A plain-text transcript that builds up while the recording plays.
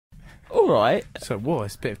all right. So, whoa,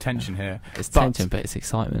 it's a bit of tension here. It's tension, but it's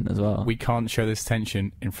excitement as well. We can't show this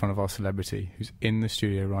tension in front of our celebrity, who's in the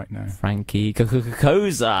studio right now. Frankie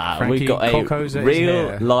Cocozza. We've got a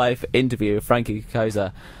real-life interview with Frankie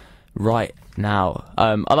Cocozza right now.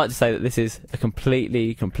 I'd like to say that this is a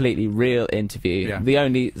completely real interview. Yeah. The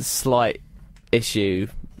only slight issue,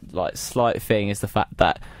 slight thing, is the fact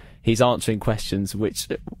that he's answering questions which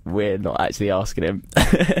we're not actually asking him.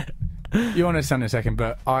 You understand in a second,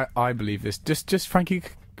 but I believe this. Just Frankie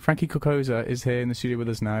Cocozza is here in the studio with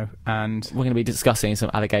us now, and we're going to be discussing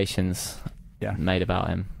some allegations made about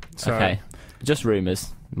him. So, okay, just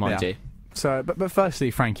rumours, mind you. So, but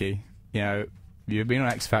firstly, Frankie, you've been on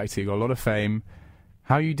X Factor, you've got a lot of fame.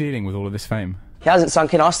 How are you dealing with all of this fame? It hasn't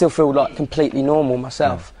sunk in. I still feel like completely normal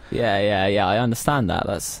myself. Yeah. I understand that.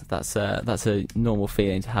 That's a normal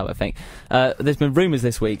feeling to have, I think. There's been rumours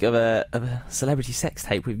this week of a celebrity sex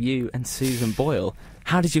tape with you and Susan Boyle.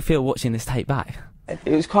 How did you feel watching this tape back?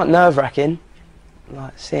 It was quite nerve-wracking,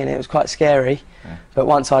 seeing it. It was quite scary. Yeah. But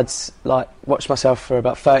once I'd watched myself for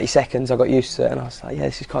about 30 seconds, I got used to it, and I was like, yeah,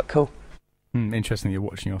 this is quite cool. Interesting, you're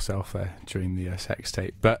watching yourself there during the sex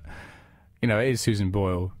tape, but. It is Susan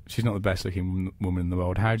Boyle. She's not the best-looking woman in the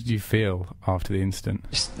world. How did you feel after the incident?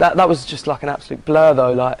 That was just like an absolute blur,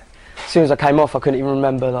 though. As soon as I came off, I couldn't even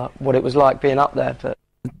remember what it was like being up there. But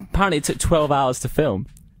apparently, it took 12 hours to film.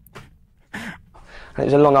 And it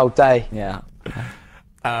was a long old day. Yeah.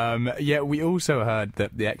 We also heard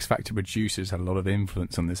that the X Factor producers had a lot of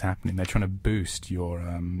influence on this happening. They're trying to boost your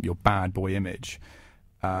bad boy image.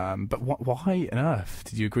 But why on earth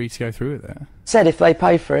did you agree to go through with it? Said if they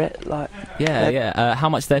pay for it, how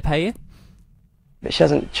much do they pay you? But she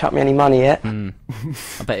hasn't chucked me any money yet. I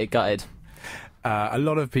bet you're gutted. A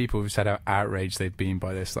lot of people have said how outraged they've been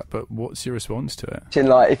by this. But what's your response to it?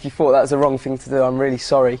 If you thought that was the wrong thing to do, I'm really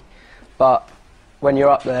sorry. But when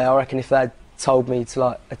you're up there, I reckon if they'd told me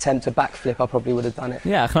to attempt a backflip, I probably would have done it.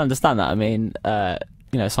 Yeah, I can understand that. I mean.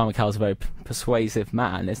 Simon Cowell's a very persuasive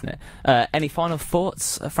man, isn't it? Any final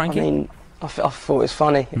thoughts, Frankie? I mean, I thought it was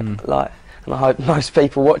funny, and I hope most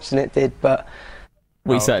people watching it did, but...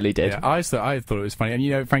 We certainly did. Yeah, I thought it was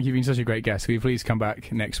funny. And, Frankie, you've been such a great guest. Will you please come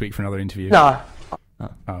back next week for another interview? No.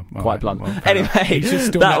 Quite blunt. Anyway,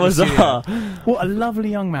 that was what a lovely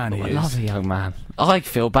young man he is. A lovely young man. I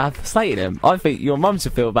feel bad for slating him. I think your mum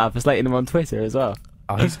should feel bad for slating him on Twitter as well.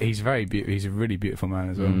 He's very beautiful. He's a really beautiful man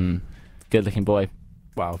as well. Good-looking boy.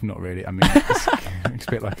 Well, not really. I mean, it's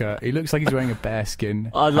a bit like he looks like he's wearing a bear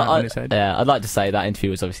skin on his head. Yeah, I'd like to say that interview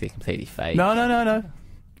was obviously completely fake. No.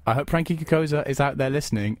 I hope Frankie Cocozza is out there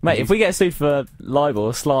listening. Mate, if we get sued for libel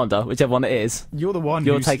or slander, whichever one it is, you're the one.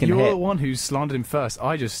 You're the one who's slandered him first.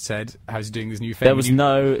 I just said how's he doing this new thing. There was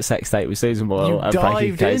no sex tape with Susan Boyle and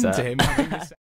Frankie Cocozza. You dived into him.